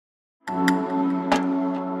Hello,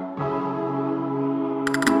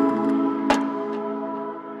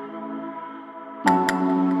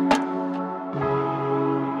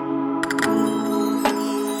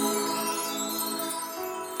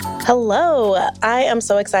 I am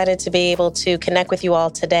so excited to be able to connect with you all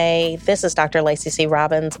today. This is Dr. Lacey C.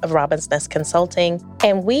 Robbins of Robbins Nest Consulting,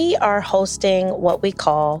 and we are hosting what we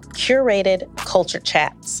call curated culture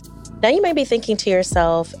chats. Now, you may be thinking to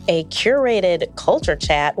yourself, a curated culture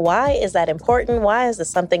chat, why is that important? Why is this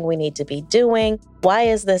something we need to be doing? Why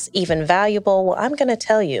is this even valuable? Well, I'm going to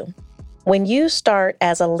tell you. When you start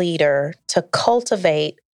as a leader to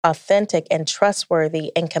cultivate authentic and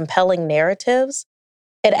trustworthy and compelling narratives,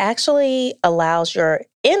 it actually allows your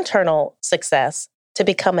internal success to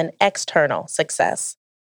become an external success.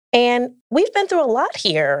 And we've been through a lot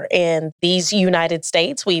here in these United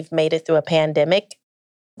States. We've made it through a pandemic.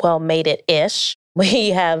 Well, made it-ish.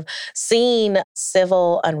 We have seen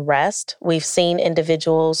civil unrest. We've seen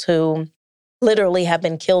individuals who literally have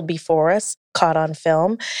been killed before us, caught on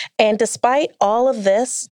film. And despite all of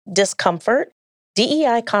this discomfort,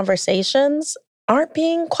 DEI conversations aren't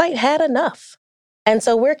being quite had enough. And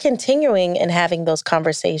so we're continuing in having those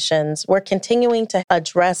conversations. We're continuing to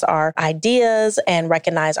address our ideas and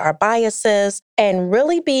recognize our biases and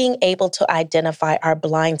really being able to identify our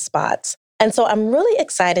blind spots. And so I'm really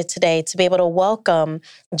excited today to be able to welcome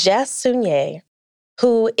Jess Sunier,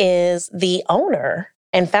 who is the owner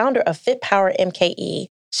and founder of Fit Power MKE.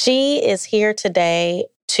 She is here today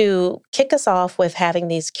to kick us off with having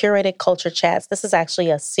these curated culture chats. This is actually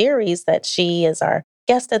a series that she is our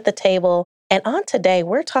guest at the table. And on today,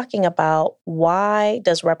 we're talking about why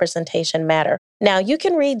does representation matter? Now, you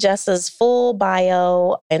can read Jess's full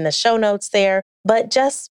bio in the show notes there, but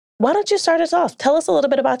Jess, why don't you start us off? Tell us a little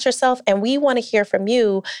bit about yourself, and we want to hear from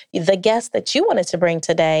you, the guest that you wanted to bring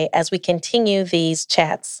today as we continue these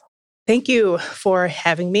chats. Thank you for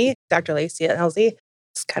having me, Dr. Lacey at LZ.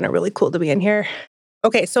 It's kind of really cool to be in here.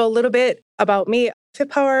 Okay, so a little bit about me.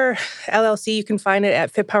 Fit Power LLC, you can find it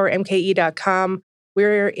at fitpowermke.com.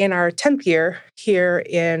 We're in our 10th year here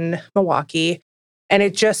in Milwaukee, and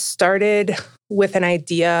it just started with an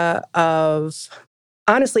idea of,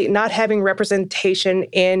 honestly, not having representation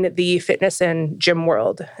in the fitness and gym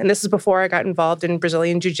world. And this is before I got involved in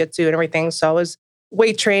Brazilian Jiu-Jitsu and everything. So I was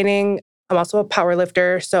weight training. I'm also a power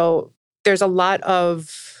lifter. So there's a lot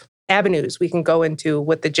of avenues we can go into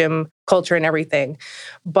with the gym culture and everything.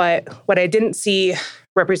 But what I didn't see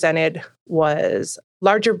represented was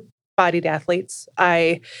larger bodied athletes.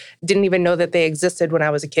 I didn't even know that they existed when I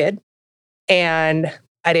was a kid. And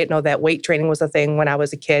I didn't know that weight training was a thing when I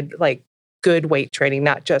was a kid, like good weight training,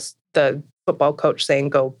 not just the football coach saying,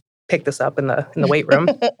 go pick this up in the weight room.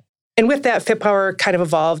 And with that, Fit Power kind of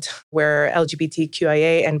evolved. We're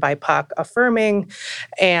LGBTQIA and BIPOC affirming,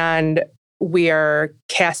 and we are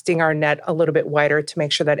casting our net a little bit wider to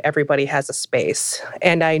make sure that everybody has a space.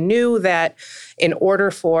 And I knew that in order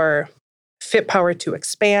for Fit Power to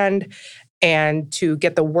expand and to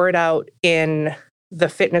get the word out in the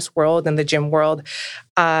fitness world and the gym world,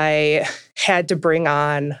 I had to bring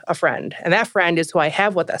on a friend. And that friend is who I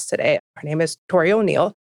have with us today. Her name is Tori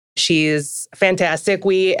O'Neill. She's fantastic.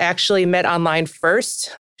 We actually met online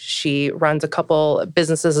first. She runs a couple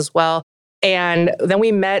businesses as well. And then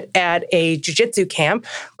we met at a jiu-jitsu camp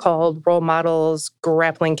called Role Models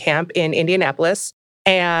Grappling Camp in Indianapolis.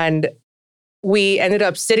 And we ended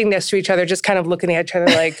up sitting next to each other, just kind of looking at each other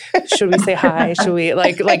like, should we say hi? Should we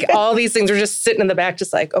like all these things were just sitting in the back,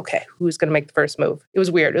 just like, okay, who's going to make the first move? It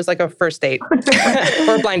was weird. It was like a first date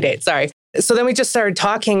or a blind date. Sorry. So then we just started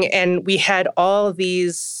talking and we had all of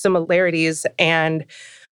these similarities. And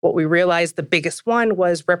what we realized the biggest one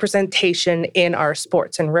was representation in our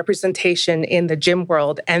sports and representation in the gym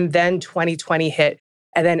world. And then 2020 hit.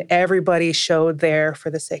 And then everybody showed their, for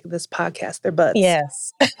the sake of this podcast, their butts.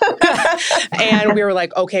 Yes. And we were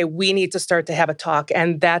like, okay, we need to start to have a talk.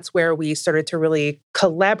 And that's where we started to really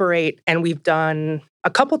collaborate. And we've done a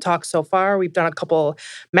couple talks so far. We've done a couple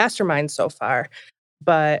masterminds so far.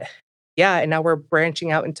 But yeah, and now we're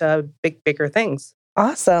branching out into bigger things.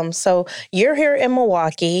 Awesome. So you're here in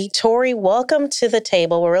Milwaukee. Tori, welcome to the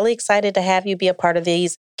table. We're really excited to have you be a part of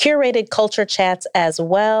these curated culture chats as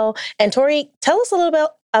well. And Tori, tell us a little bit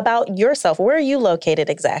about yourself. Where are you located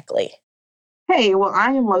exactly? Hey, well,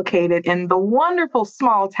 I am located in the wonderful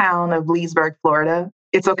small town of Leesburg, Florida.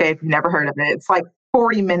 It's okay if you've never heard of it. It's like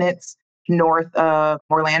 40 minutes north of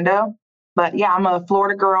Orlando. But yeah, I'm a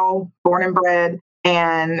Florida girl, born and bred.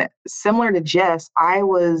 And similar to Jess, I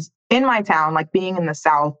was in my town, like being in the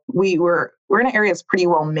South, we're in an area that's pretty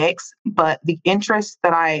well mixed, but the interests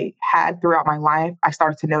that I had throughout my life, I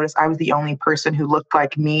started to notice I was the only person who looked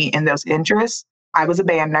like me in those interests. I was a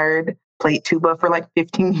band nerd, played tuba for like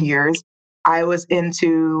 15 years. I was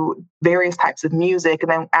into various types of music.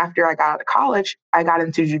 And then after I got out of college, I got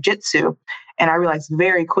into jujitsu. And I realized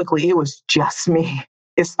very quickly it was just me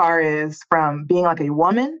as far as from being like a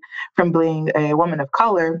woman, from being a woman of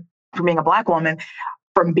color, from being a Black woman,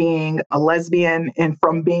 from being a lesbian, and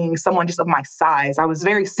from being someone just of my size. I was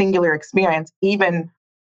very singular experience, even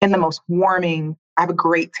in the most warming, I have a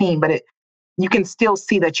great team, but you can still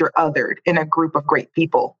see that you're othered in a group of great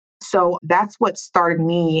people. So that's what started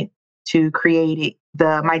me to create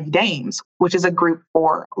the Mighty Dames, which is a group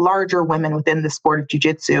for larger women within the sport of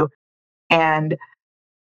jiu-jitsu. And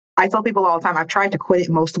I tell people all the time, I've tried to quit it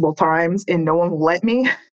multiple times and no one will let me.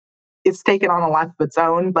 It's taken on a life of its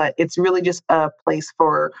own, but it's really just a place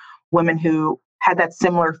for women who had that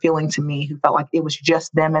similar feeling to me, who felt like it was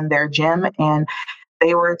just them and their gym. And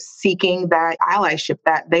they were seeking that allyship,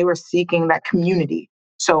 that they were seeking that community.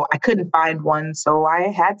 So I couldn't find one, so I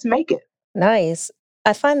had to make it. Nice.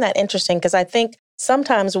 I find that interesting because I think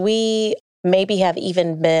sometimes we maybe have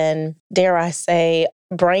even been, dare I say,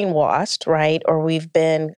 brainwashed, right? Or we've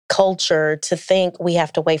been cultured to think we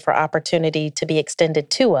have to wait for opportunity to be extended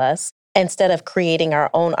to us instead of creating our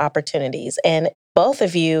own opportunities. And both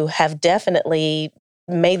of you have definitely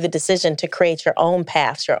made the decision to create your own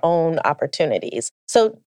paths, your own opportunities.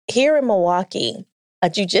 So here in Milwaukee, a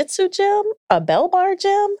jiu-jitsu gym, a Bell Bar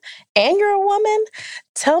gym, and you're a woman.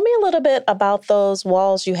 Tell me a little bit about those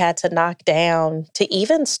walls you had to knock down to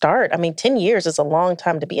even start. I mean, 10 years is a long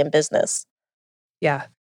time to be in business. Yeah.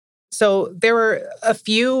 So there were a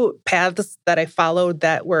few paths that I followed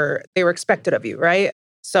that they were expected of you, right?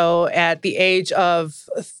 So at the age of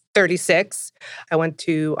 36, I went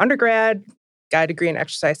to undergrad, got a degree in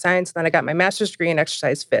exercise science, then I got my master's degree in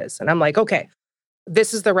exercise phys. And I'm like, okay,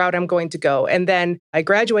 this is the route I'm going to go. And then I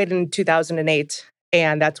graduated in 2008,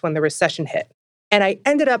 and that's when the recession hit. And I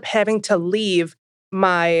ended up having to leave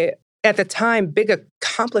my, at the time, big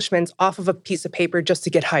accomplishments off of a piece of paper just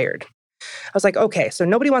to get hired. I was like, okay, so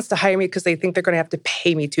nobody wants to hire me because they think they're going to have to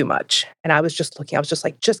pay me too much. And I was just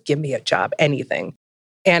like, just give me a job, anything.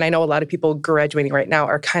 And I know a lot of people graduating right now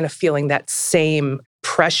are kind of feeling that same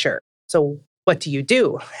pressure. So what do you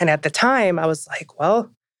do? And at the time, I was like,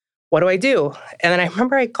 well, what do I do? And then I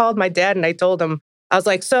remember I called my dad and I told him, I was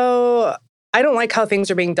like, so I don't like how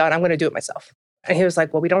things are being done. I'm going to do it myself. And he was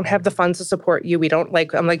like, well, we don't have the funds to support you. I'm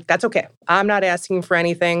like, that's okay. I'm not asking for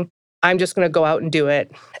anything. I'm just going to go out and do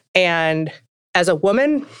it. And as a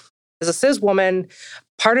woman, as a cis woman,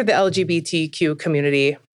 part of the LGBTQ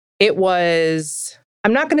community,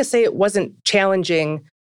 I'm not going to say it wasn't challenging,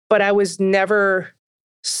 but I was never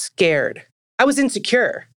scared. I was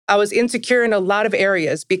insecure. I was insecure in a lot of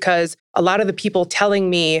areas because a lot of the people telling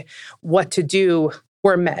me what to do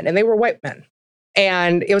were men, and they were white men.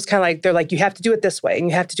 And it was kind of like, they're like, you have to do it this way and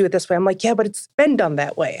you have to do it this way. I'm like, yeah, but it's been done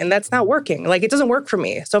that way and that's not working. Like, it doesn't work for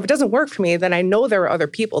me. So if it doesn't work for me, then I know there are other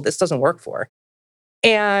people this doesn't work for.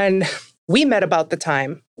 And we met about the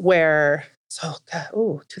time where,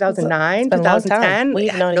 2009, 2010.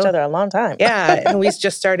 We've known each other a long time. Yeah. And we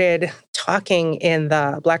just started talking in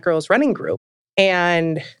the Black Girls Running group.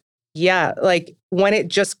 And yeah, like when it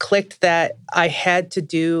just clicked that I had to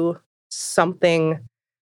do something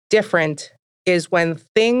different is when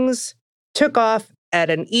things took off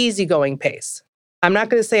at an easygoing pace. I'm not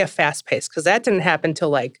going to say a fast pace because that didn't happen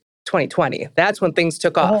till like 2020. That's when things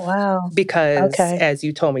took off. Oh, wow. Because as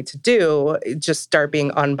you told me to do, just start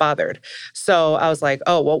being unbothered. So I was like,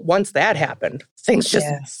 oh, well, once that happened, things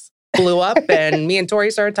just blew up and me and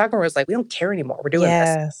Tori started talking. We was like, we don't care anymore. We're doing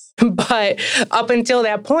this. But up until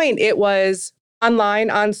that point, it was online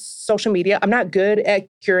on social media. I'm not good at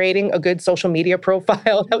curating a good social media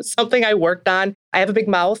profile. That was something I worked on. I have a big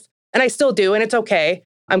mouth and I still do, and it's okay.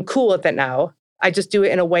 I'm cool with it now. I just do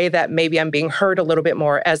it in a way that maybe I'm being heard a little bit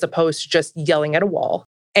more as opposed to just yelling at a wall.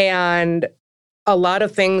 And a lot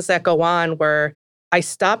of things that go on where I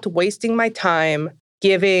stopped wasting my time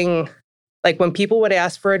giving, like when people would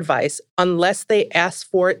ask for advice, unless they asked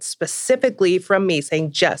for it specifically from me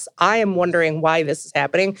saying, Jess, I am wondering why this is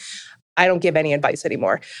happening. I don't give any advice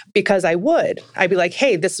anymore because I'd be like,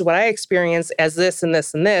 hey, this is what I experienced as this and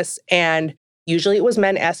this and this. And usually it was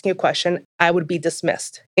men asking a question. I would be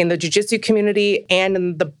dismissed in the jiu-jitsu community and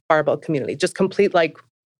in the barbell community, just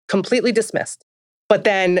completely dismissed. But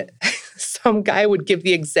then some guy would give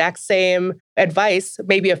the exact same advice,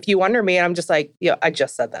 maybe a few under me. And I'm just like, yeah, I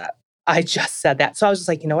just said that. So I was just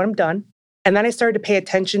like, you know what? I'm done. And then I started to pay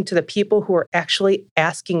attention to the people who were actually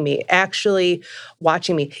asking me, actually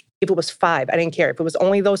watching me. If it was 5, I didn't care. If it was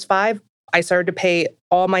only those 5, I started to pay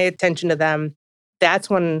all my attention to them. That's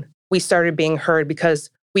when we started being heard, because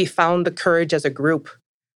we found the courage as a group,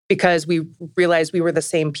 because we realized we were the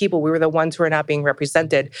same people. We were the ones who were not being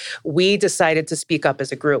represented. We decided to speak up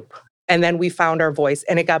as a group. And then we found our voice,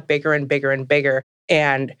 and it got bigger and bigger and bigger.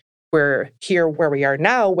 And we're here where we are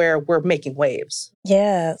now, where we're making waves.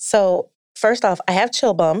 Yeah. So first off, I have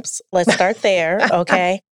chill bumps. Let's start there.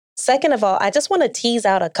 Okay. Second of all, I just want to tease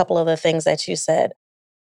out a couple of the things that you said.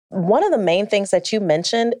 One of the main things that you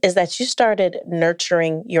mentioned is that you started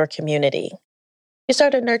nurturing your community. You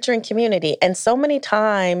started nurturing community. And so many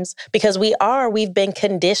times, because we've been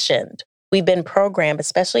conditioned, we've been programmed,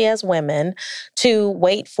 especially as women, to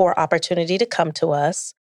wait for opportunity to come to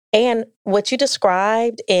us. And what you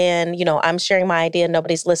described in, I'm sharing my idea,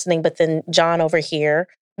 nobody's listening, but then John over here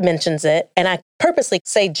mentions it. And I purposely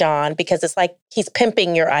say John because it's like he's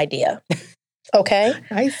pimping your idea. Okay?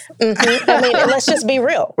 Nice. Mm-hmm. I mean, let's just be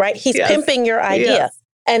real, right? He's pimping your idea. Yes.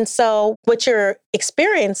 And so what you're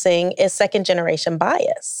experiencing is second generation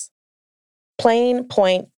bias. Plain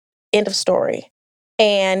point, end of story.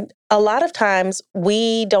 And a lot of times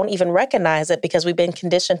we don't even recognize it because we've been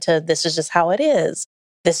conditioned to this is just how it is.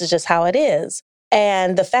 This is just how it is.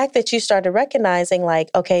 And the fact that you started recognizing like,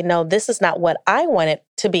 okay, no, this is not what I want it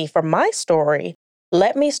to be for my story.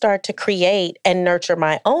 Let me start to create and nurture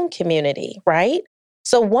my own community, right?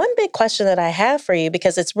 So one big question that I have for you,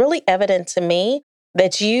 because it's really evident to me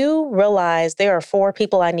that you realize there are 4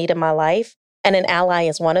 people I need in my life, and an ally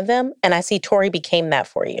is one of them. And I see Tori became that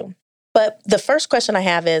for you. But the first question I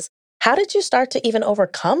have is, how did you start to even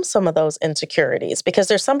overcome some of those insecurities? Because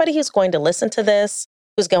there's somebody who's going to listen to this,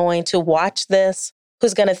 who's going to watch this,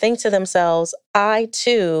 who's going to think to themselves, I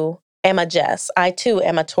too am a Jess. I too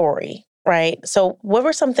am a Tori, right? So what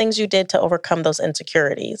were some things you did to overcome those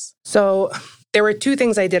insecurities? So there were 2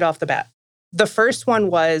 things I did off the bat. The first one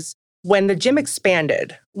was when the gym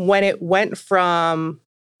expanded, when it went from,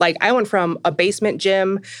 I went from a basement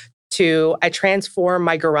gym to I transformed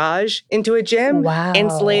my garage into a gym. Wow.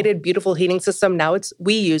 Insulated, beautiful heating system. Now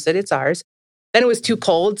we use it, it's ours. Then it was too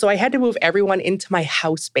cold, so I had to move everyone into my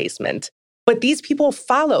house basement. But these people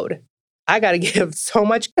followed. I got to give so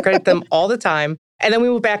much credit to them all the time. And then we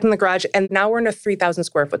moved back in the garage, and now we're in a 3,000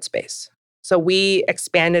 square foot space. So we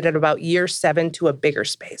expanded at about year 7 to a bigger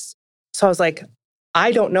space. So I was like,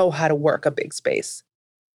 I don't know how to work a big space.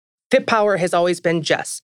 Fit Power has always been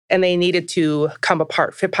Jess, and they needed to come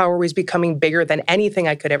apart. Fit Power was becoming bigger than anything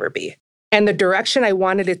I could ever be. And the direction I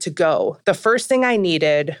wanted it to go, the first thing I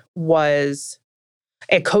needed was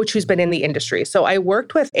a coach who's been in the industry. So I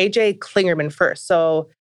worked with AJ Klingerman first. So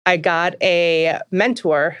I got a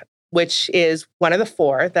mentor, which is one of the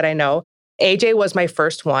 4 that I know. AJ was my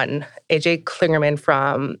first one, AJ Klingerman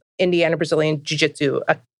from Indiana Brazilian Jiu-Jitsu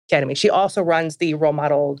Academy. She also runs the Role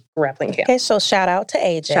Model Grappling Camp. Okay, so shout out to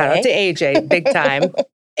AJ. Shout out to AJ, big time.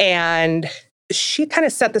 And she kind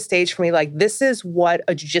of set the stage for me, like, this is what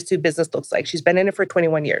a jiu-jitsu business looks like. She's been in it for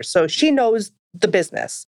 21 years. So she knows the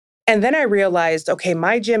business. And then I realized, okay,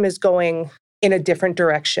 my gym is going in a different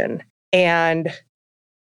direction. And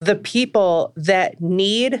the people that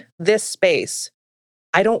need this space,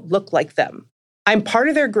 I don't look like them. I'm part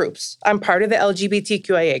of their groups. I'm part of the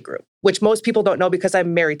LGBTQIA group, which most people don't know because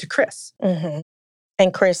I'm married to Chris. Mm-hmm.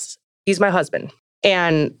 And Chris? He's my husband.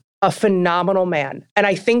 And a phenomenal man. And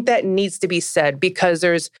I think that needs to be said because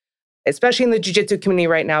there's, especially in the jiu-jitsu community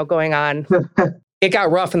right now going on, it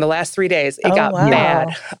got rough in the last 3 days. It got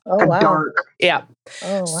bad. Oh, wow. Dark. Yeah.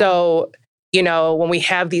 Oh, wow. So, when we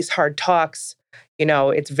have these hard talks,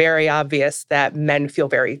 it's very obvious that men feel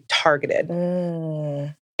very targeted.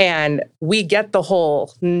 Mm. And we get the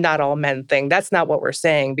whole not all men thing. That's not what we're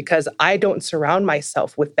saying because I don't surround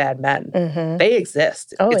myself with bad men. Mm-hmm. They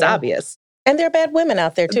exist. It's obvious. And there are bad women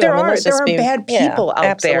out there too. There are bad people out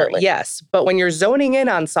absolutely. there, yes. But when you're zoning in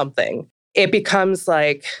on something, it becomes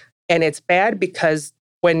like, and it's bad because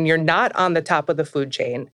when you're not on the top of the food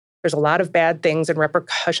chain, there's a lot of bad things and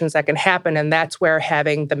repercussions that can happen. And that's where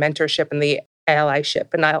having the mentorship and the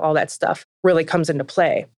allyship and all that stuff really comes into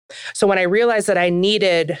play. So when I realized that I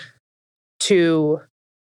needed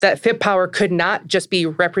that Fit Power could not just be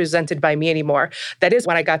represented by me anymore. That is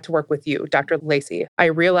when I got to work with you, Dr. Lacey. I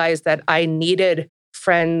realized that I needed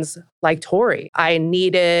friends like Tori. I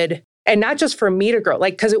needed, and not just for me to grow,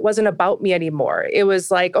 because it wasn't about me anymore. It was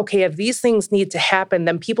like, okay, if these things need to happen,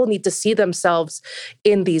 then people need to see themselves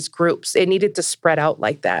in these groups. It needed to spread out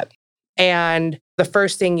like that. And the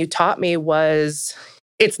first thing you taught me was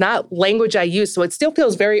it's not language I use. So it still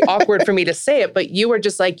feels very awkward for me to say it. But you were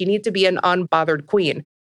just like, you need to be an unbothered queen.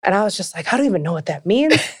 And I was just like, I don't even know what that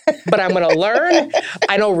means, but I'm going to learn.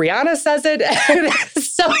 I know Rihanna says it.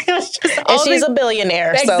 So it was just and she's a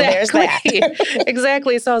billionaire. So there's that.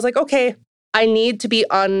 Exactly. So I was like, okay, I need to be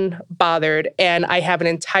unbothered. And I have an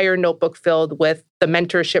entire notebook filled with the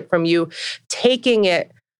mentorship from you, taking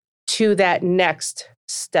it to that next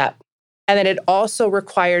step. And then it also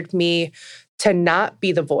required me to not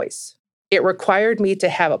be the voice. It required me to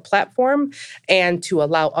have a platform and to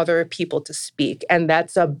allow other people to speak. And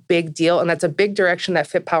that's a big deal. And that's a big direction that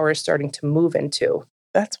Fit Power is starting to move into.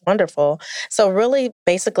 That's wonderful. So really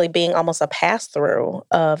basically being almost a pass-through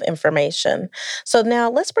of information. So now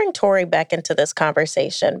let's bring Tori back into this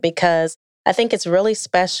conversation, because I think it's really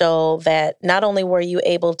special that not only were you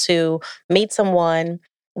able to meet someone,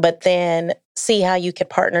 but then see how you could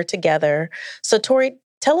partner together. So Tori,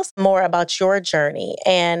 tell us more about your journey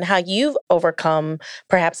and how you've overcome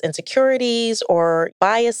perhaps insecurities or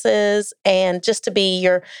biases, and just to be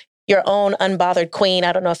your own unbothered queen.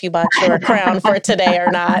 I don't know if you bought your crown for today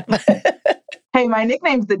or not. Hey, my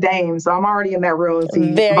nickname's the Dame, so I'm already in that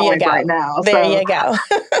royalty there you go. right now. There you go.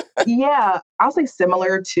 Yeah, I'll say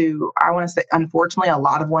similar to, I want to say, unfortunately, a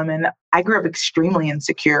lot of women, I grew up extremely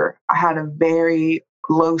insecure. I had a very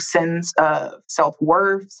low sense of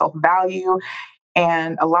self-worth, self-value.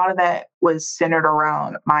 And a lot of that was centered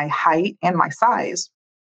around my height and my size.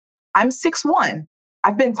 I'm 6'1".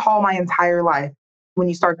 I've been tall my entire life. When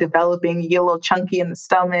you start developing, you get a little chunky in the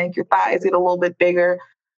stomach, your thighs get a little bit bigger.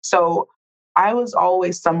 So I was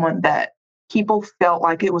always someone that people felt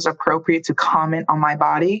like it was appropriate to comment on my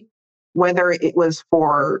body, whether it was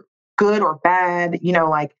for good or bad,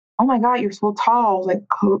 like, oh my God, you're so tall. I was like,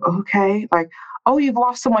 oh, okay. Like, oh, you've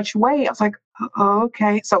lost so much weight. I was like, oh,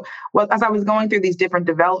 okay. So as I was going through these different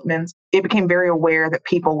developments, it became very aware that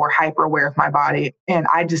people were hyper aware of my body. And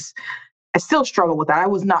I still struggle with that. I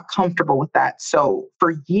was not comfortable with that. So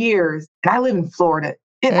for years, and I live in Florida,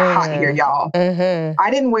 it's hot here, y'all. Mm-hmm.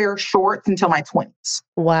 I didn't wear shorts until my 20s.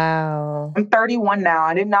 Wow. I'm 31 now.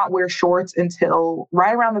 I did not wear shorts until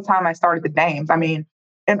right around the time I started the Dames. I mean,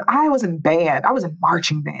 and I was in band. I was in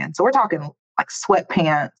marching band. So we're talking like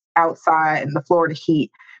sweatpants outside in the Florida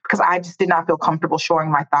heat, because I just did not feel comfortable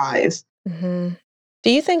showing my thighs. Mm-hmm. Do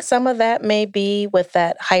you think some of that may be with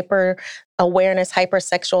that hyper awareness,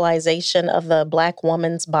 hypersexualization of the Black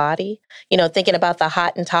woman's body? Thinking about the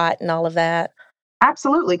hot and tot and all of that.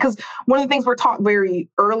 Absolutely. Because one of the things we're taught very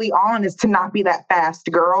early on is to not be that fast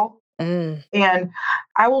girl. Mm. And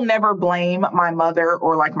I will never blame my mother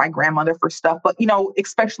or like my grandmother for stuff. But,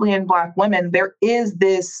 especially in Black women, there is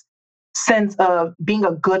this sense of being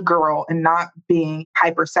a good girl and not being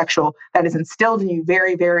hypersexual that is instilled in you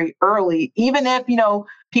very, very early. Even if,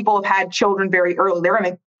 people have had children very early, they're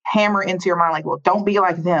going to hammer into your mind like, well, don't be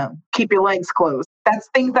like them. Keep your legs closed. That's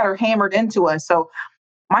things that are hammered into us. So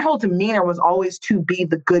my whole demeanor was always to be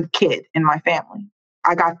the good kid in my family.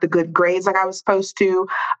 I got the good grades like I was supposed to.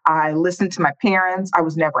 I listened to my parents. I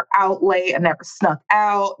was never out late. I never snuck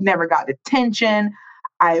out, never got detention.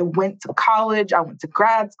 I went to college. I went to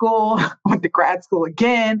grad school, went to grad school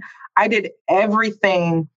again. I did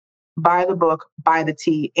everything by the book, by the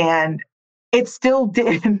T. And it still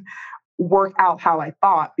didn't work out how I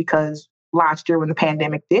thought, because last year when the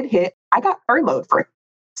pandemic did hit, I got furloughed for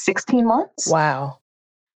 16 months. Wow.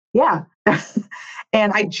 Yeah.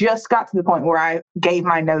 And I just got to the point where I gave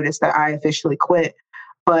my notice that I officially quit.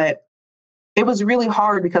 But it was really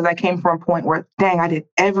hard because I came from a point where, dang, I did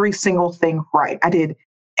every single thing right. I did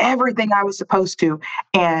everything I was supposed to,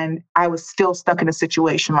 and I was still stuck in a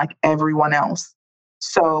situation like everyone else.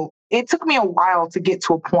 So it took me a while to get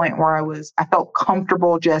to a point where I felt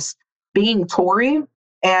comfortable just being Tori,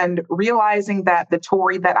 and realizing that the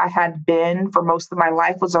Tori that I had been for most of my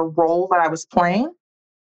life was a role that I was playing.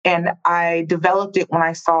 And I developed it when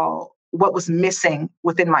I saw what was missing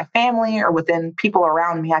within my family or within people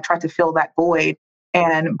around me. I tried to fill that void.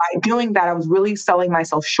 And by doing that, I was really selling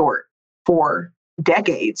myself short for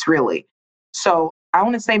decades, really. So I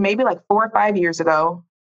want to say maybe like 4 or 5 years ago,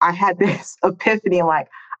 I had this epiphany like,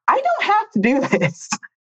 I don't have to do this.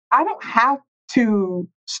 I don't have to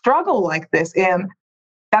struggle like this. And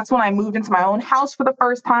that's when I moved into my own house for the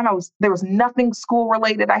first time. There was nothing school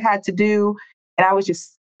related I had to do. And I want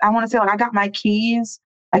to say like I got my keys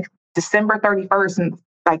like December 31st. And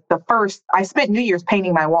like I spent New Year's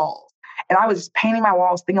painting my walls. And I was just painting my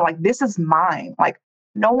walls thinking like, this is mine. Like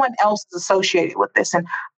no one else is associated with this. And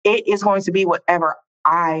it is going to be whatever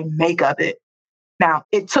I make of it. Now,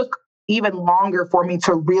 it took even longer for me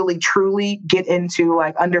to really, truly get into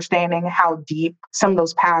like understanding how deep some of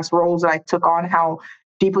those past roles that I took on, how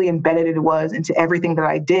deeply embedded it was into everything that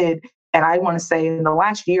I did. And I want to say in the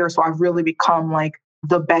last year or so, I've really become like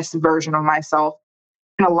the best version of myself.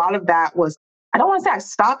 And a lot of that was, I don't want to say I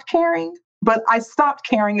stopped caring, but I stopped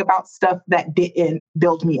caring about stuff that didn't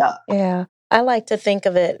build me up. Yeah. I like to think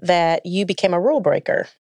of it that you became a rule breaker.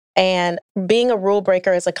 And being a rule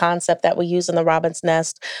breaker is a concept that we use in the Robin's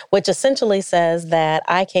Nest, which essentially says that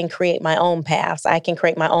I can create my own paths. I can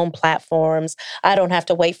create my own platforms. I don't have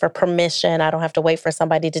to wait for permission. I don't have to wait for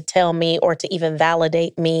somebody to tell me or to even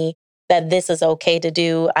validate me that this is okay to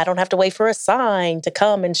do. I don't have to wait for a sign to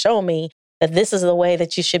come and show me that this is the way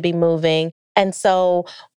that you should be moving. And so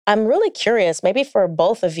I'm really curious, maybe for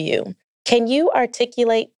both of you, can you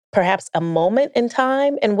articulate perhaps a moment in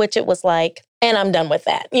time in which it was like, and I'm done with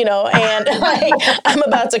that, and like, I'm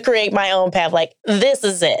about to create my own path. Like, this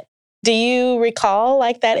is it. Do you recall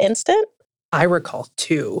like that instant? I recall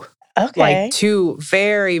two. Okay. Like two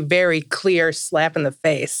very, very clear slap in the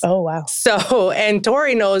face. Oh, wow. So, and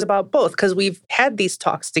Tori knows about both because we've had these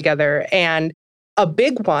talks together. And a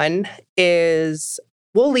big one is,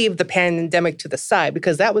 we'll leave the pandemic to the side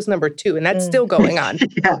because that was number 2 and that's still going on.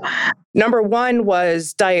 Yeah. Number 1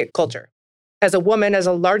 was diet culture. As a woman, as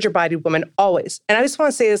a larger bodied woman, always. And I just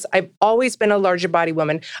want to say this, I've always been a larger body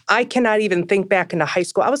woman. I cannot even think back into high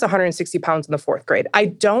school. I was 160 pounds in the 4th grade. I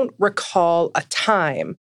don't recall a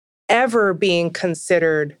time ever being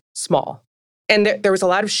considered small. And there was a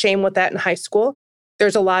lot of shame with that in high school.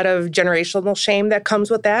 There's a lot of generational shame that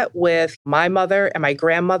comes with that, with my mother and my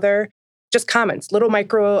grandmother. Just comments, little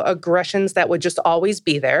microaggressions that would just always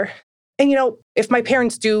be there. And, if my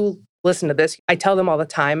parents do listen to this, I tell them all the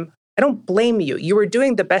time, I don't blame you. You were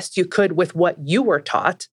doing the best you could with what you were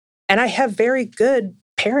taught. And I have very good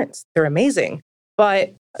parents. They're amazing.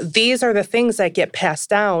 But these are the things that get passed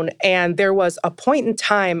down. And there was a point in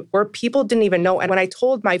time where people didn't even know. And when I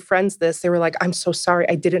told my friends this, they were like, I'm so sorry.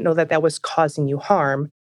 I didn't know that that was causing you harm.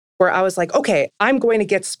 Where I was like, okay, I'm going to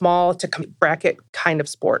get small to bracket kind of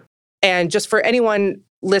sport. And just for anyone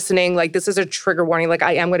listening, like this is a trigger warning. Like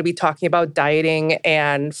I am going to be talking about dieting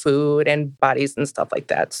and food and bodies and stuff like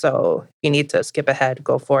that. So if you need to skip ahead,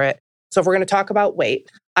 go for it. So if we're going to talk about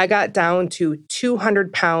weight, I got down to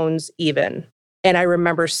 200 pounds even. And I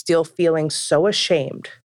remember still feeling so ashamed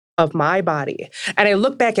of my body. And I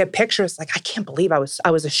look back at pictures like, I can't believe I was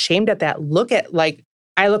ashamed at that.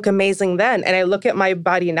 I look amazing then. And I look at my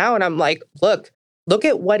body now and I'm like, look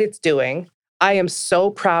at what it's doing. I am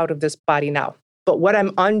so proud of this body now. But what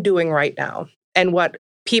I'm undoing right now and what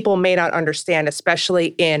people may not understand, especially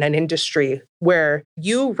in an industry where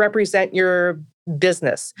you represent your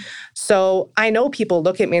business. So I know people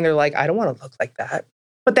look at me and they're like, I don't want to look like that.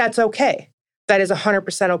 But that's okay. That is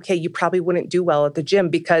 100% okay. You probably wouldn't do well at the gym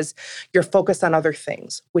because you're focused on other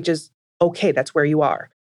things, which is okay. That's where you are.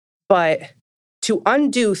 But to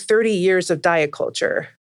undo 30 years of diet culture,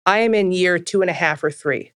 I am in year 2.5 or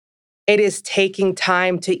 3. It is taking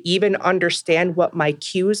time to even understand what my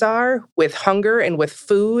cues are with hunger and with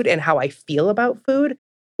food and how I feel about food,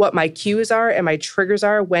 what my cues are and my triggers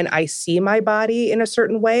are when I see my body in a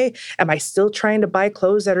certain way. Am I still trying to buy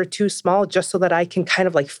clothes that are too small just so that I can kind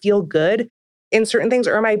of like feel good in certain things?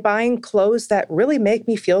 Or am I buying clothes that really make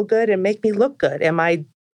me feel good and make me look good? Am I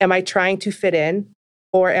trying to fit in,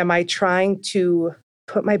 or am I trying to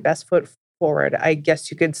put my best foot forward, I guess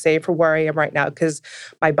you could say, for where I am right now, because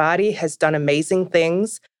my body has done amazing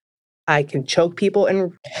things. I can choke people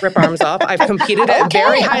and rip arms off. I've competed at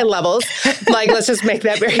very high levels. Like, let's just make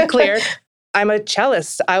that very clear. I'm a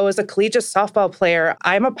cellist. I was a collegiate softball player.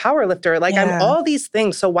 I'm a power lifter. Like, I'm all these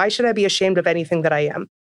things. So why should I be ashamed of anything that I am?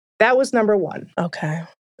 That was number 1. Okay.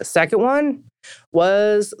 The second one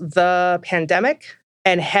was the pandemic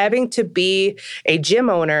and having to be a gym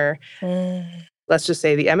owner. Let's just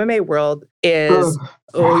say the MMA world is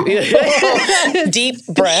deep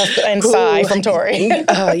breath and sigh from Tori.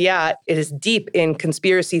 Yeah, it is deep in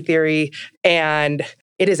conspiracy theory, and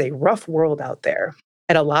it is a rough world out there.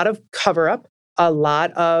 And a lot of cover up, a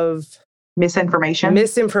lot of misinformation.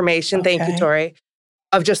 Thank you, Tori,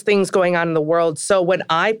 of just things going on in the world. So when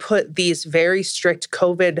I put these very strict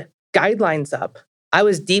COVID guidelines up, I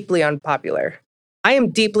was deeply unpopular. I am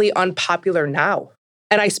deeply unpopular now.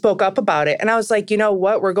 And I spoke up about it. And I was like, you know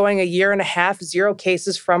what? We're going 1.5 years, 0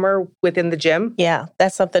 cases from her within the gym. Yeah,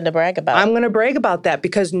 that's something to brag about. I'm going to brag about that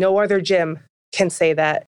because no other gym can say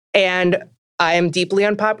that. And I am deeply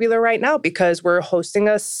unpopular right now because we're hosting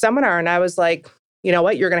a seminar. And I was like, you know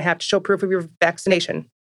what? You're going to have to show proof of your vaccination.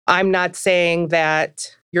 I'm not saying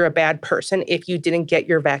that you're a bad person if you didn't get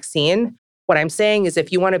your vaccine. What I'm saying is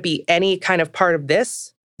if you want to be any kind of part of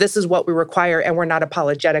this is what we require, and we're not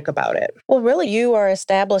apologetic about it. Well, really, you are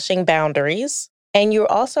establishing boundaries And you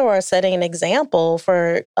also are setting an example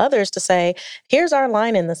for others to say, here's our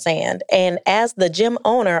line in the sand. And as the gym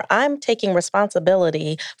owner, I'm taking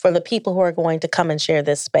responsibility for the people who are going to come and share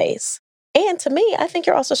this space. And to me, I think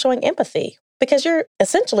you're also showing empathy because you're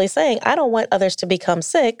essentially saying, I don't want others to become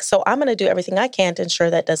sick, so I'm going to do everything I can to ensure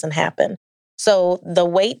that doesn't happen. So the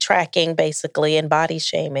weight tracking basically and body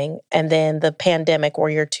shaming, and then the pandemic were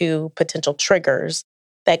your two potential triggers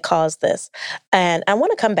that caused this. And I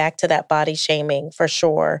want to come back to that body shaming for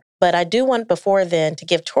sure. But I do want before then to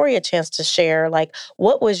give Tori a chance to share, like,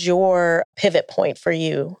 what was your pivot point for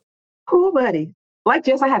you? Cool, buddy. Like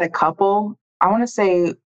Jess, I had a couple. I want to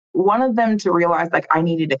say one of them to realize like I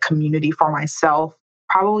needed a community for myself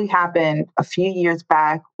probably happened a few years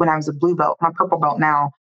back when I was a blue belt, my purple belt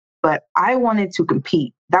now. But I wanted to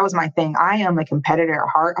compete. That was my thing. I am a competitor at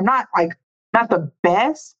heart. I'm not the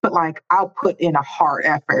best, but like I'll put in a hard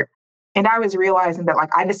effort. And I was realizing that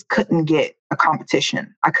like I just couldn't get a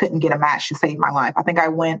competition. I couldn't get a match to save my life. I think I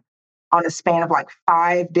went on a span of like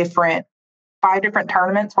five different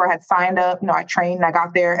tournaments where I had signed up. I trained and I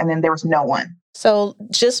got there and then there was no one. So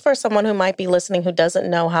just for someone who might be listening who doesn't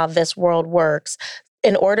know how this world works,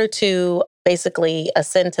 in order to basically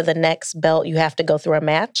ascend to the next belt, you have to go through a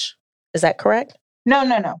match. Is that correct? No.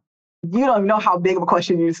 You don't even know how big of a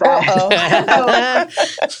question you just asked.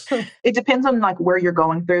 So, it depends on like where you're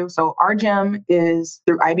going through. So our gym is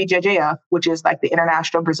through IBJJF, which is like the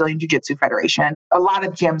International Brazilian Jiu-Jitsu Federation. A lot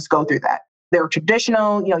of gyms go through that. They're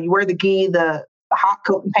traditional, you wear the gi, the hot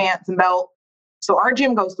coat and pants and belt. So our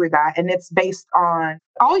gym goes through that. And it's based on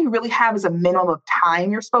all you really have is a minimum of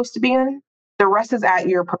time you're supposed to be in. The rest is at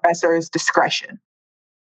your professor's discretion.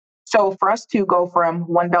 So for us to go from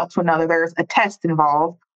one belt to another, there's a test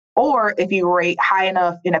involved. Or if you rate high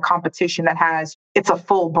enough in a competition it's a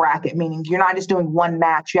full bracket, meaning you're not just doing one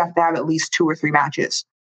match, you have to have at least 2 or 3 matches.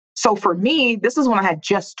 So for me, this is when I had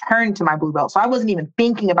just turned to my blue belt. So I wasn't even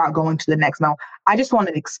thinking about going to the next belt. I just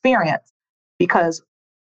wanted experience because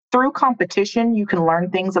through competition, you can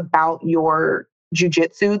learn things about your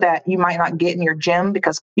jiu-jitsu that you might not get in your gym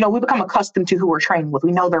because, we become accustomed to who we're training with.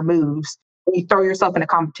 We know their moves. When you throw yourself in a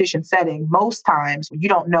competition setting, most times you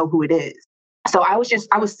don't know who it is. So I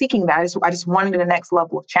was seeking that. I just wanted the next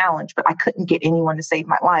level of challenge, but I couldn't get anyone to save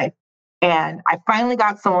my life. And I finally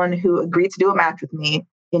got someone who agreed to do a match with me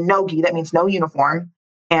in no gi. That means no uniform.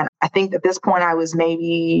 And I think at this point I was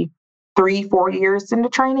maybe 3-4 years into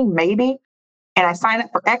training, maybe. And I signed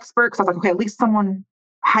up for expert because I was like, okay, at least someone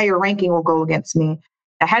higher ranking will go against me.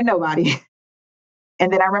 I had nobody.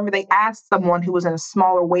 And then I remember they asked someone who was in a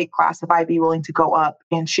smaller weight class if I'd be willing to go up,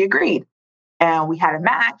 and she agreed. And we had a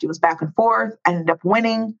match. It was back and forth. I ended up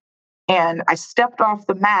winning. And I stepped off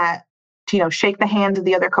the mat to, shake the hand of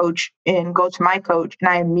the other coach and go to my coach. And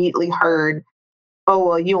I immediately heard, oh,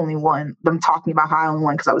 well, you only won. Them talking about how I only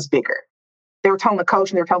won because I was bigger. They were telling the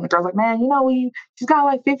coach and they were telling the girls, like, man, she's got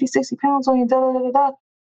like 50, 60 pounds on you, da, da, da, da, da.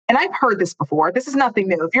 And I've heard this before. This is nothing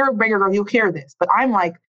new. If you're a bigger girl, you'll hear this. But I'm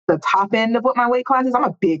like the top end of what my weight class is. I'm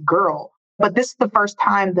a big girl. But this is the first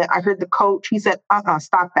time that I heard the coach, he said,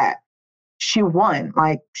 stop that. She won.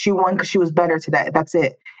 Like she won because she was better today. That's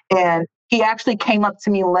it. And he actually came up to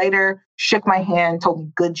me later, shook my hand, told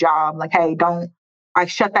me, good job. Like, hey, I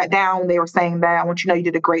shut that down. They were saying that. I want you to know you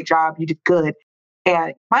did a great job. You did good.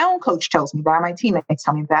 And my own coach tells me that. My teammates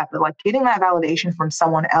tell me that. But like getting that validation from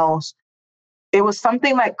someone else, it was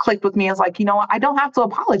something that clicked with me. As like, I don't have to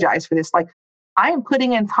apologize for this. Like I am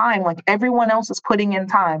putting in time like everyone else is putting in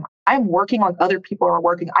time. I'm working like other people are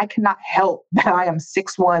working. I cannot help that I am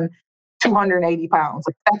 6'1", 280 pounds.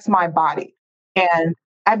 Like that's my body. And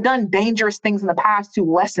I've done dangerous things in the past to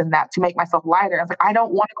lessen that, to make myself lighter. I was like, I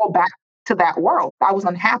don't want to go back to that world. I was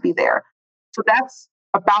unhappy there. So that's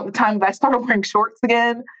about the time that I started wearing shorts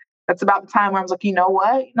again. That's about the time where I was like, you know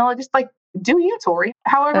what? Just like do you, Tori,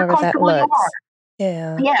 however comfortable you are.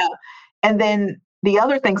 Yeah. Yeah. And then the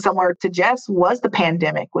other thing similar to Jess was the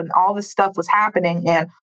pandemic when all this stuff was happening. And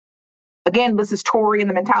again, this is Tori in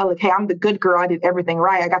the mentality, like, hey, I'm the good girl. I did everything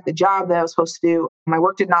right. I got the job that I was supposed to do. I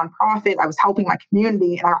worked at nonprofit. I was helping my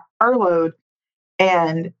community and I got furloughed.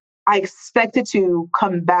 And I expected to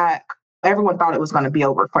come back. Everyone thought it was going to be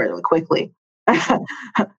over fairly quickly.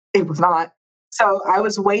 It was not. So I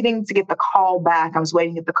was waiting to get the call back. And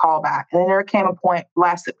then there came a point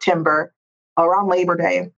last September around Labor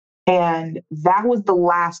Day. And that was the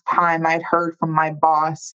last time I'd heard from my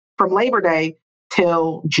boss from Labor Day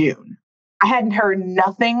till June. I hadn't heard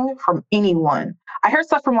nothing from anyone. I heard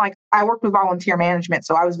stuff from I worked with volunteer management.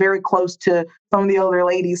 So I was very close to some of the older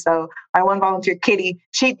ladies. So my one volunteer, Kitty,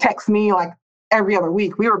 she'd text me like every other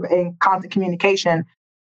week. We were in constant communication.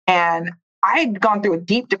 And I had gone through a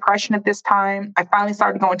deep depression at this time. I finally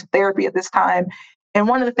started going to therapy at this time. And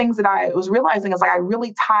one of the things that I was realizing is like I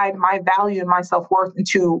really tied my value and my self-worth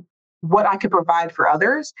into what I could provide for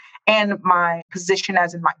others and my position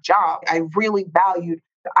as in my job. I really valued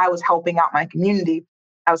that I was helping out my community.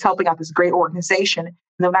 I was helping out this great organization. And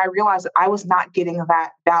then I realized that I was not getting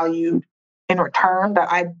that valued in return,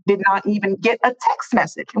 that I did not even get a text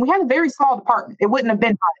message. And we had a very small department. It wouldn't have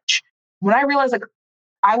been much. When I realized like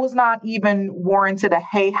I was not even warranted a,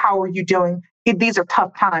 hey, how are you doing? These are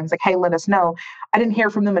tough times. Like, hey, let us know. I didn't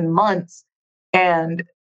hear from them in months. And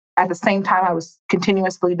at the same time, I was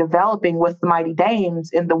continuously developing with the Mighty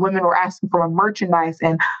Dames, and the women were asking for my merchandise.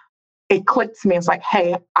 And it clicked to me. It's like,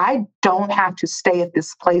 hey, I don't have to stay at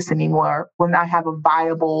this place anymore when I have a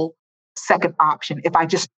viable second option if I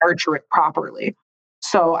just nurture it properly.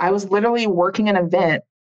 So I was literally working an event,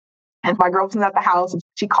 and my girlfriend's at the house, and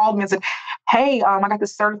she called me and said, hey, I got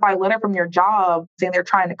this certified letter from your job saying they're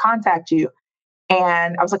trying to contact you.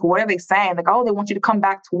 And I was like, what are they saying? Like, oh, they want you to come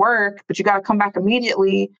back to work, but you got to come back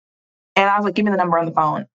immediately. And I was like, give me the number on the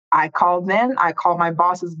phone. I called my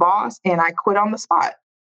boss's boss, and I quit on the spot.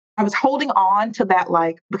 I was holding on to that,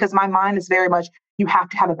 like, because my mind is very much, you have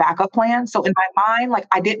to have a backup plan. So in my mind, like,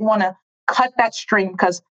 I didn't want to cut that string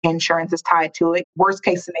because insurance is tied to it. Worst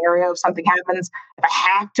case scenario, if something happens, if I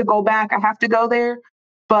have to go back, I have to go there.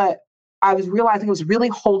 But I was realizing it was really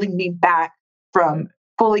holding me back from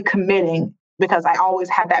fully committing because I always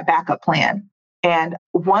had that backup plan. And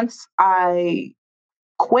once I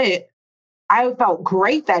quit, I felt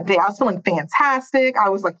great that day. I was feeling fantastic. I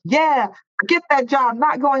was like, yeah, forget that job,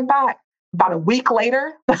 not going back. About a week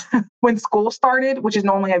later, when school started, which is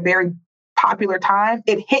normally a very popular time,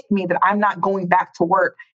 it hit me that I'm not going back to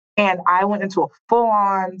work. And I went into a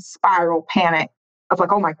full-on spiral panic. I was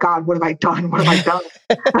like, oh my God, what have I done? What have I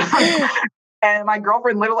done? And my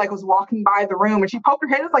girlfriend literally was walking by the room, and she poked her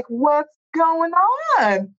head. It's like, what's going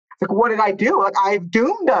on? It's like, what did I do? Like, I've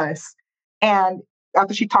doomed us. And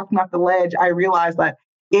after she talked me off the ledge, I realized that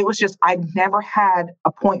it was just, I never had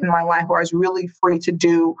a point in my life where I was really free to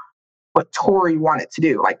do what Tori wanted to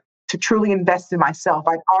do, like to truly invest in myself.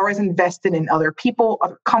 I'd always invested in other people,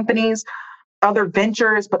 other companies, other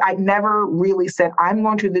ventures, but I never really said, I'm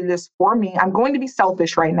going to do this for me. I'm going to be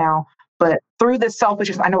selfish right now, but through this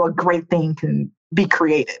selfishness, I know a great thing can be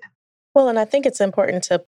created. Well, and I think it's important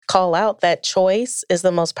to call out that choice is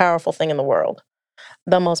the most powerful thing in the world.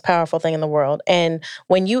 The most powerful thing in the world. And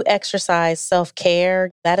when you exercise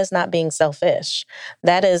self-care, that is not being selfish.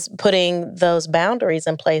 That is putting those boundaries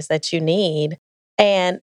in place that you need.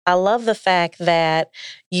 And I love the fact that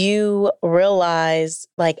you realize,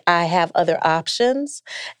 like, I have other options.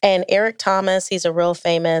 And Eric Thomas, he's a real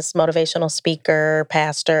famous motivational speaker,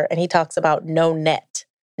 pastor, and he talks about no net.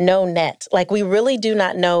 No net. Like, we really do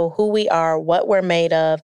not know who we are, what we're made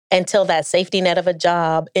of, until that safety net of a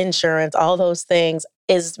job, insurance, all those things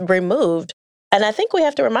is removed. And I think we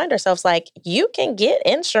have to remind ourselves, like, you can get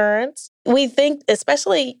insurance. We think,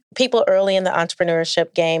 especially people early in the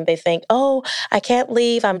entrepreneurship game, they think, oh, I can't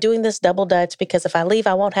leave. I'm doing this double dutch because if I leave,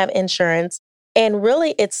 I won't have insurance. And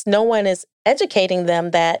really, it's no one is educating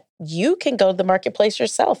them that you can go to the marketplace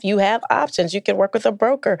yourself. You have options. You can work with a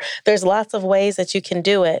broker. There's lots of ways that you can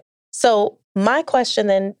do it. So my question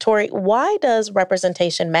then, Tori, why does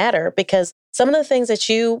representation matter? Because some of the things that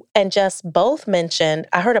you and Jess both mentioned,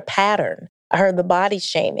 I heard a pattern. I heard the body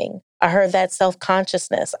shaming. I heard that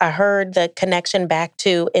self-consciousness. I heard the connection back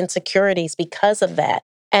to insecurities because of that.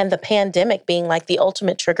 And the pandemic being like the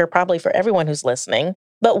ultimate trigger probably for everyone who's listening.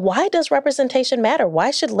 But why does representation matter?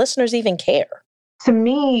 Why should listeners even care? To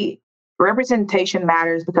me, representation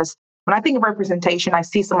matters because when I think of representation, I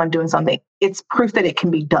see someone doing something. It's proof that it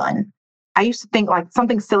can be done. I used to think like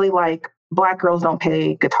something silly like Black girls don't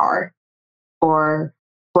play guitar or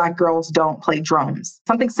Black girls don't play drums.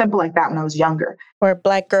 Something simple like that when I was younger. Or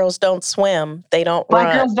Black girls don't swim. They don't Black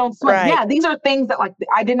run. girls don't swim. Right. Yeah, these are things that like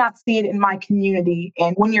I did not see it in my community.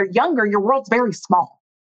 And when you're younger, your world's very small.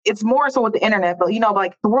 It's more so with the internet, but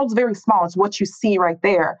like the world's very small. It's what you see right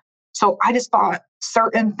there. So I just thought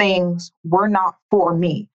certain things were not for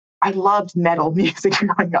me. I loved metal music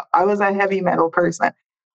growing up. I was a heavy metal person,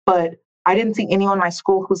 but I didn't see anyone in my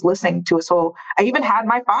school who was listening to it. So I even had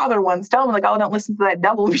my father once tell me like, oh, don't listen to that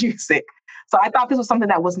devil music. So I thought this was something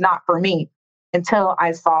that was not for me until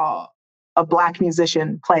I saw a Black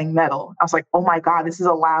musician playing metal. I was like, oh my God, this is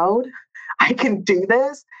allowed. I can do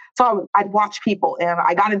this. So I'd watch people and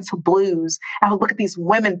I got into blues. I would look at these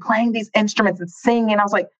women playing these instruments and singing. And I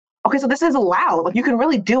was like, okay, so this is allowed. Like you can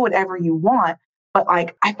really do whatever you want. But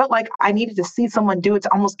like, I felt like I needed to see someone do it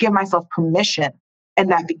to almost give myself permission in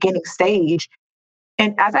that beginning stage.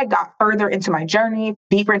 And as I got further into my journey,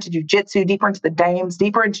 deeper into jujitsu, deeper into the games,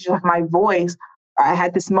 deeper into just my voice, I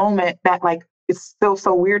had this moment that like, it's still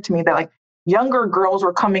so weird to me that like younger girls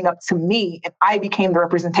were coming up to me and I became the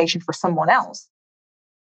representation for someone else.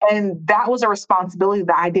 And that was a responsibility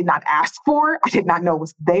that I did not ask for. I did not know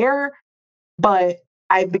was there, but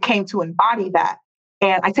I became to embody that.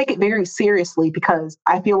 And I take it very seriously because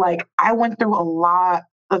I feel like I went through a lot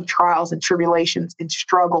of trials and tribulations and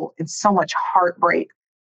struggle and so much heartbreak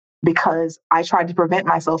because I tried to prevent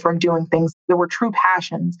myself from doing things that were true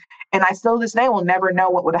passions. And I still this day will never know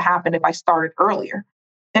what would have happened if I started earlier.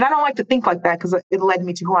 And I don't like to think like that because it led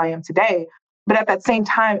me to who I am today. But at that same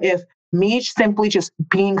time, if me simply just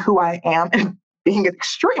being who I am and being it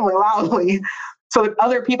extremely loudly so that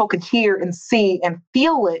other people could hear and see and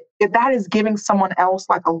feel it, if that is giving someone else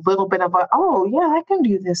like a little bit of a, oh, yeah, I can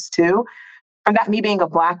do this too. For that, me being a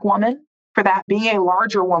Black woman, for that being a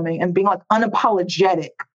larger woman and being like unapologetic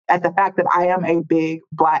at the fact that I am a big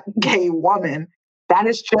Black gay woman, that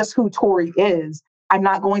is just who Tori is. I'm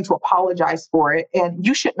not going to apologize for it. And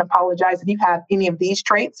you shouldn't apologize if you have any of these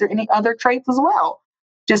traits or any other traits as well.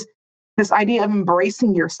 Just this idea of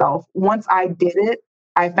embracing yourself. Once I did it,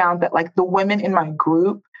 I found that like the women in my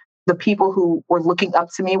group, the people who were looking up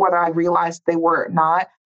to me, whether I realized they were or not,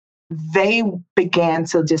 they began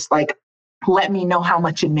to just like let me know how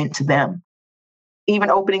much it meant to them. Even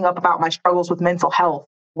opening up about my struggles with mental health.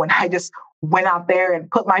 When I just went out there and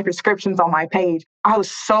put my prescriptions on my page, I was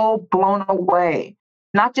so blown away,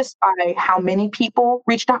 not just by how many people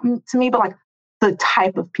reached out to me, but like the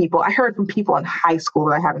type of people. I heard from people in high school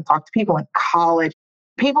that I haven't talked to, people in college,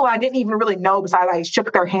 people I didn't even really know besides I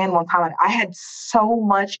shook their hand one time. And I had so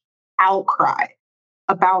much outcry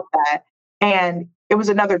about that. And it was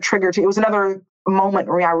another trigger it was another moment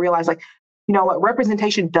where I realized like, you know what,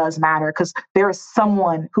 representation does matter because there is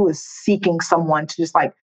someone who is seeking someone to just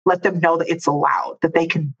like let them know that it's allowed, that they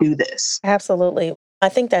can do this. Absolutely. I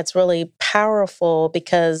think that's really powerful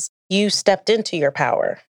because you stepped into your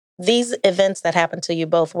power. These events that happened to you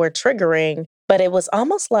both were triggering, but it was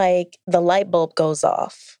almost like the light bulb goes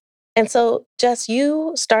off. And so, Jess,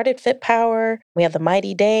 you started Fit Power. We have the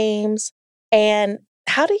Mighty Dames. And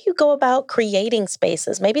how do you go about creating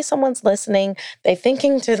spaces? Maybe someone's listening, they're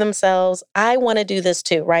thinking to themselves, I want to do this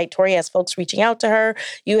too, right? Tori has folks reaching out to her.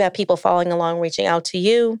 You have people following along, reaching out to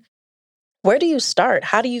you. Where do you start?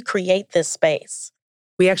 How do you create this space?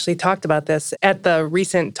 We actually talked about this at the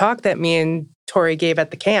recent talk that me and Tori gave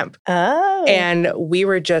at the camp. Oh. And we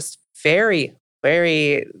were just very,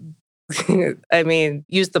 very, I mean,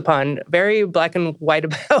 use the pun, very black and white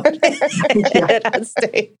about it on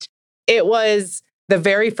stage. It was the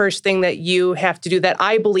very first thing that you have to do, that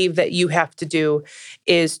I believe that you have to do,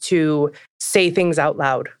 is to say things out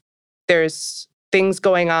loud. There's things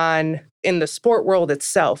going on in the sport world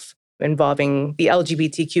itself involving the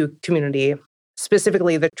LGBTQ community,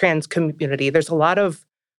 specifically the trans community. There's a lot of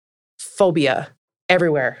phobia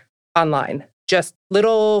everywhere online, just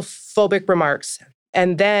little phobic remarks.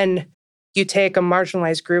 And then you take a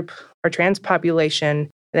marginalized group or trans population,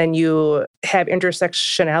 and then you have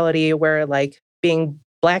intersectionality where like being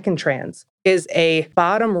Black and trans is a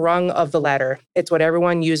bottom rung of the ladder. It's what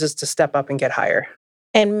everyone uses to step up and get higher.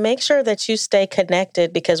 And make sure that you stay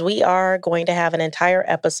connected because we are going to have an entire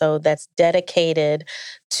episode that's dedicated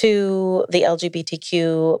to the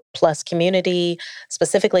LGBTQ plus community,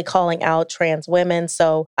 specifically calling out trans women.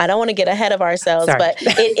 So I don't want to get ahead of ourselves, but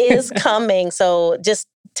it is coming. So just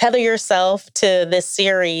tether yourself to this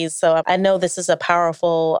series. So I know this is a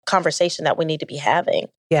powerful conversation that we need to be having.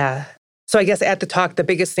 Yeah. So I guess at the talk, the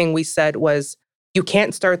biggest thing we said was you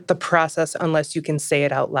can't start the process unless you can say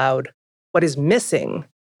it out loud. What is missing?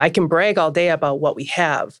 I can brag all day about what we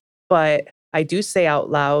have, but I do say out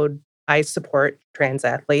loud, I support trans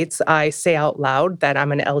athletes. I say out loud that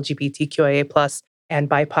I'm an LGBTQIA plus and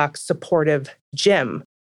BIPOC supportive gym.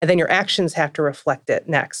 And then your actions have to reflect it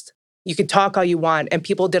next. You can talk all you want, and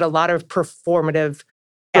people did a lot of performative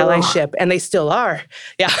allyship, and they still are.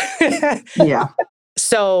 Yeah. Yeah.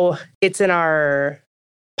 So it's in our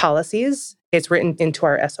policies. It's written into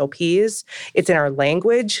our SOPs. It's in our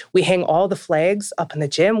language. We hang all the flags up in the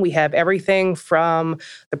gym. We have everything from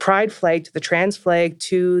the pride flag to the trans flag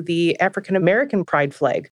to the African-American pride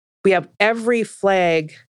flag. We have every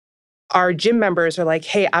flag. Our gym members are like,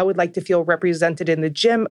 hey, I would like to feel represented in the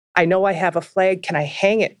gym. I know I have a flag. Can I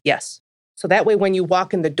hang it? Yes. So that way, when you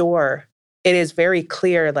walk in the door, it is very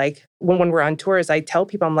clear. Like when we're on tours, I tell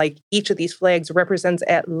people, I'm like, each of these flags represents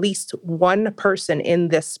at least one person in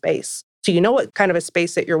this space. So you know what kind of a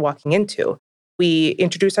space that you're walking into. We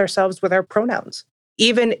introduce ourselves with our pronouns.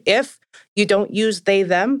 Even if you don't use they,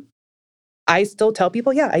 them, I still tell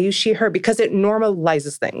people, I use she, her because it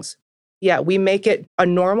normalizes things. Yeah, we make it a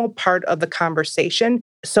normal part of the conversation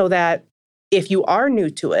so that if you are new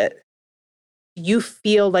to it, you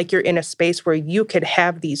feel like you're in a space where you could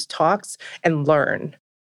have these talks and learn.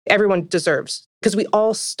 Everyone deserves, because we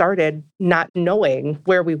all started not knowing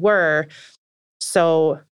where we were.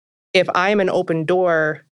 So if I'm an open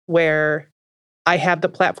door where I have the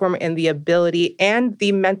platform and the ability and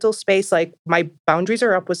the mental space, like my boundaries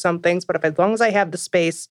are up with some things, but as long as I have the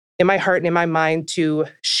space in my heart and in my mind to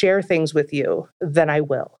share things with you, then I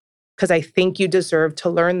will. Because I think you deserve to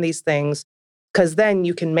learn these things, because then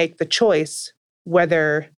you can make the choice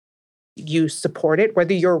whether you support it,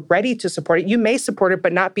 whether you're ready to support it. You may support it,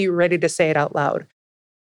 but not be ready to say it out loud.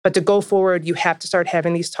 But to go forward, you have to start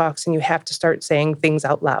having these talks and you have to start saying things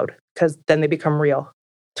out loud, because then they become real.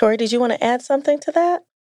 Tori, did you want to add something to that?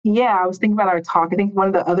 Yeah, I was thinking about our talk. I think one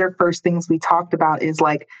of the other first things we talked about is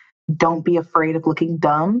like, don't be afraid of looking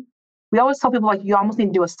dumb. We always tell people like, you almost need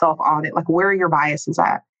to do a self audit. Like, where are your biases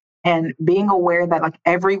at? And being aware that like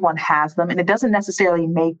everyone has them, and it doesn't necessarily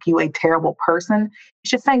make you a terrible person.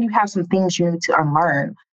 It's just saying you have some things you need to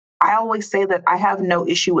unlearn. I always say that I have no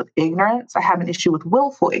issue with ignorance. I have an issue with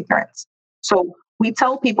willful ignorance. So we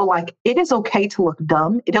tell people like, it is okay to look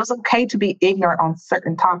dumb. It is okay to be ignorant on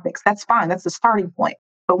certain topics. That's fine. That's the starting point.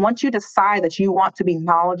 But once you decide that you want to be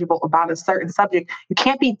knowledgeable about a certain subject, you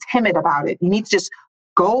can't be timid about it. You need to just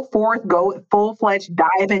go forth, go full-fledged,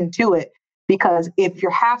 dive into it. Because if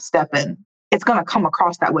you're half-stepping, it's going to come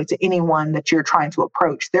across that way to anyone that you're trying to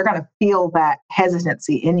approach. They're going to feel that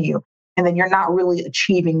hesitancy in you. And then you're not really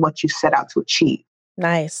achieving what you set out to achieve.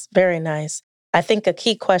 Nice. Very nice. I think a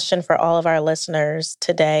key question for all of our listeners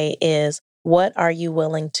today is, what are you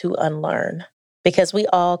willing to unlearn? Because we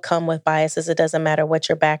all come with biases. It doesn't matter what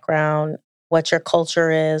your background, what your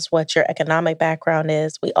culture is, what your economic background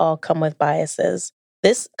is. We all come with biases.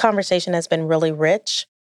 This conversation has been really rich,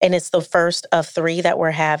 and it's the first of 3 that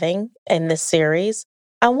we're having in this series.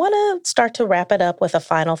 I want to start to wrap it up with a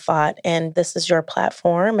final thought, and this is your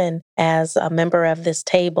platform. And as a member of this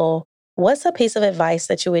table, what's a piece of advice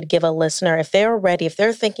that you would give a listener if they're ready, if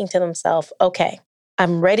they're thinking to themselves, okay,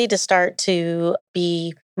 I'm ready to start to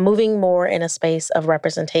be moving more in a space of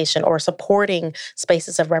representation or supporting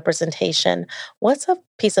spaces of representation? What's a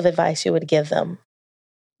piece of advice you would give them?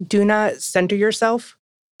 Do not center yourself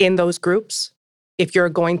in those groups. If you're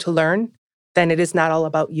going to learn, then it is not all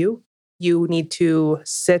about you. You need to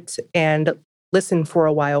sit and listen for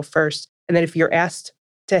a while first. And then if you're asked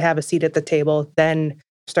to have a seat at the table, then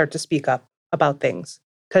start to speak up about things,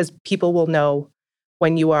 because people will know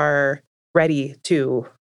when you are ready to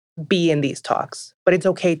be in these talks. But it's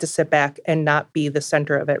okay to sit back and not be the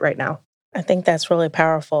center of it right now. I think that's really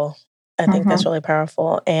powerful. I think that's really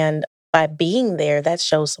powerful. And by being there, that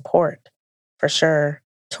shows support for sure.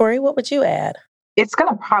 Tori, what would you add? It's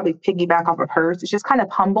going to probably piggyback off of hers. It's just kind of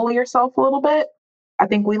humble yourself a little bit. I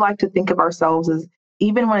think we like to think of ourselves as,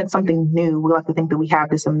 even when it's something new, we like to think that we have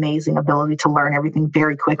this amazing ability to learn everything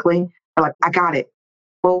very quickly. We're like, I got it.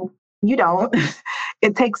 Well, you don't.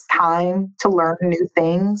 It takes time to learn new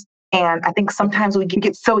things. And I think sometimes we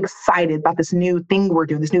get so excited about this new thing we're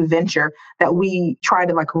doing, this new venture, that we try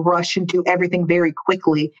to like rush into everything very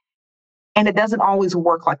quickly. And it doesn't always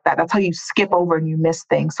work like that. That's how you skip over and you miss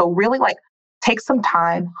things. So really like take some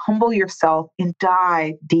time, humble yourself, and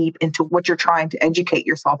dive deep into what you're trying to educate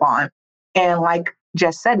yourself on. And like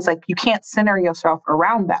Jess said, it's like you can't center yourself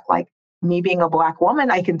around that. Like me being a Black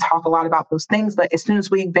woman, I can talk a lot about those things. But as soon as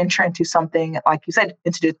we venture into something, like you said,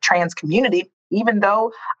 into the trans community, even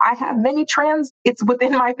though I have many trans, it's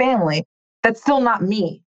within my family, that's still not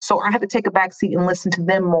me. So I have to take a back seat and listen to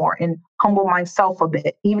them more and humble myself a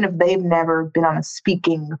bit, even if they've never been on a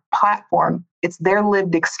speaking platform. It's their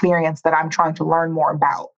lived experience that I'm trying to learn more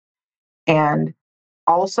about. And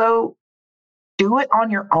also do it on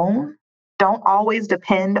your own. Don't always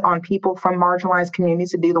depend on people from marginalized communities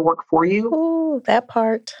to do the work for you. Ooh, that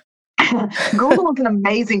part. Google is an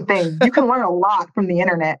amazing thing. You can learn a lot from the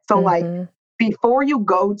internet. So like before you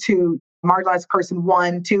go to marginalized person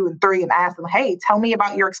 1, 2, and 3 and ask them, hey, tell me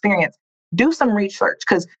about your experience, do some research,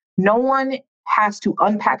 because no one has to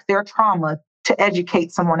unpack their trauma to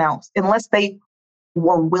educate someone else unless they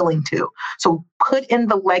were willing to. So put in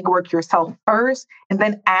the legwork yourself first and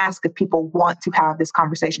then ask if people want to have this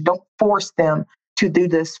conversation. Don't force them to do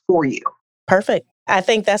this for you. Perfect. I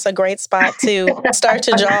think that's a great spot to start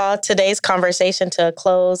to draw today's conversation to a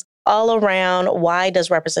close. All around, why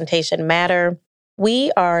does representation matter?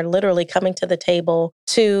 We are literally coming to the table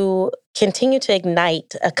to continue to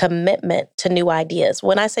ignite a commitment to new ideas.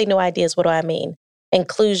 When I say new ideas, what do I mean?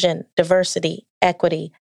 Inclusion, diversity,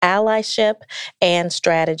 equity, allyship and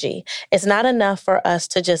strategy. It's not enough for us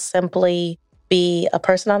to just simply be a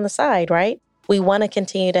person on the side, right? We want to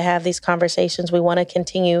continue to have these conversations. We want to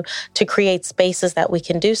continue to create spaces that we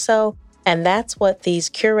can do so. And that's what these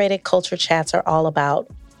curated culture chats are all about.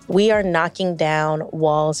 We are knocking down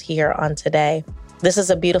walls here on Today. This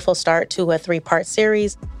is a beautiful start to a 3-part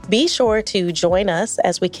series. Be sure to join us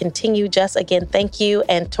as we continue. Jess, again, thank you.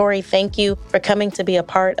 And Tori, thank you for coming to be a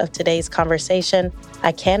part of today's conversation.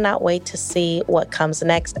 I cannot wait to see what comes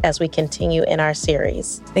next as we continue in our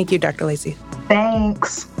series. Thank you, Dr. Lacey.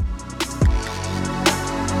 Thanks.